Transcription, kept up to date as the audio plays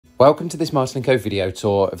Welcome to this Martin & Co video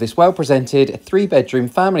tour of this well-presented 3-bedroom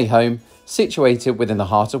family home situated within the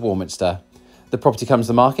heart of Warminster. The property comes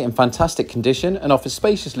to market in fantastic condition and offers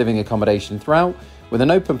spacious living accommodation throughout, with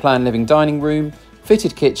an open plan living dining room,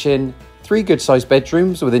 fitted kitchen, 3 good-sized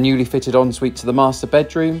bedrooms with a newly fitted ensuite to the master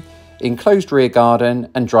bedroom, enclosed rear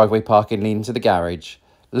garden and driveway parking leading to the garage.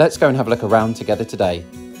 Let's go and have a look around together today.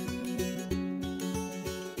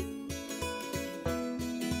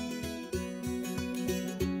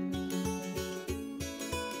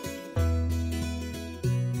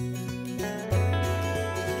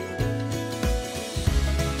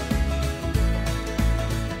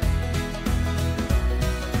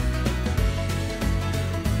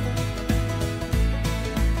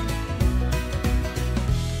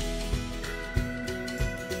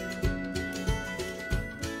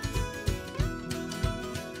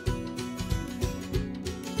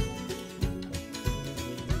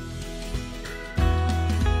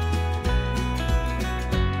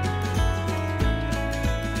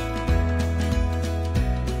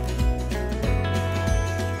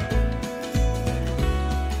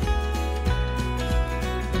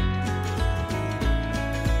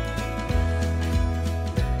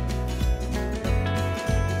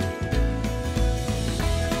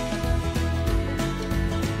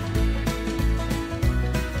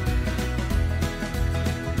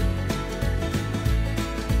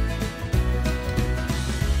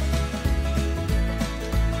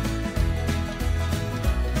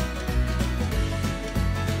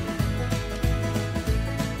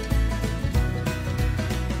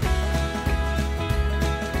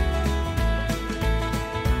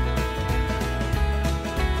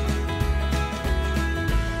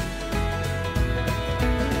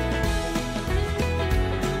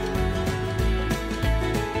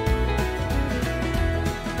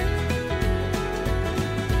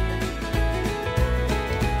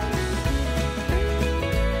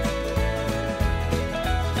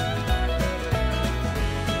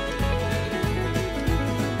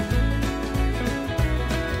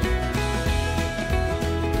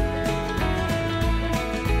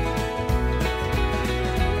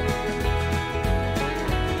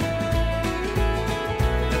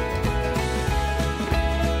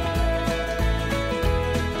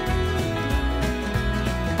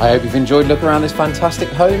 I hope you've enjoyed looking around this fantastic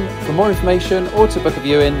home. For more information or to book a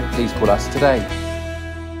viewing, please call us today.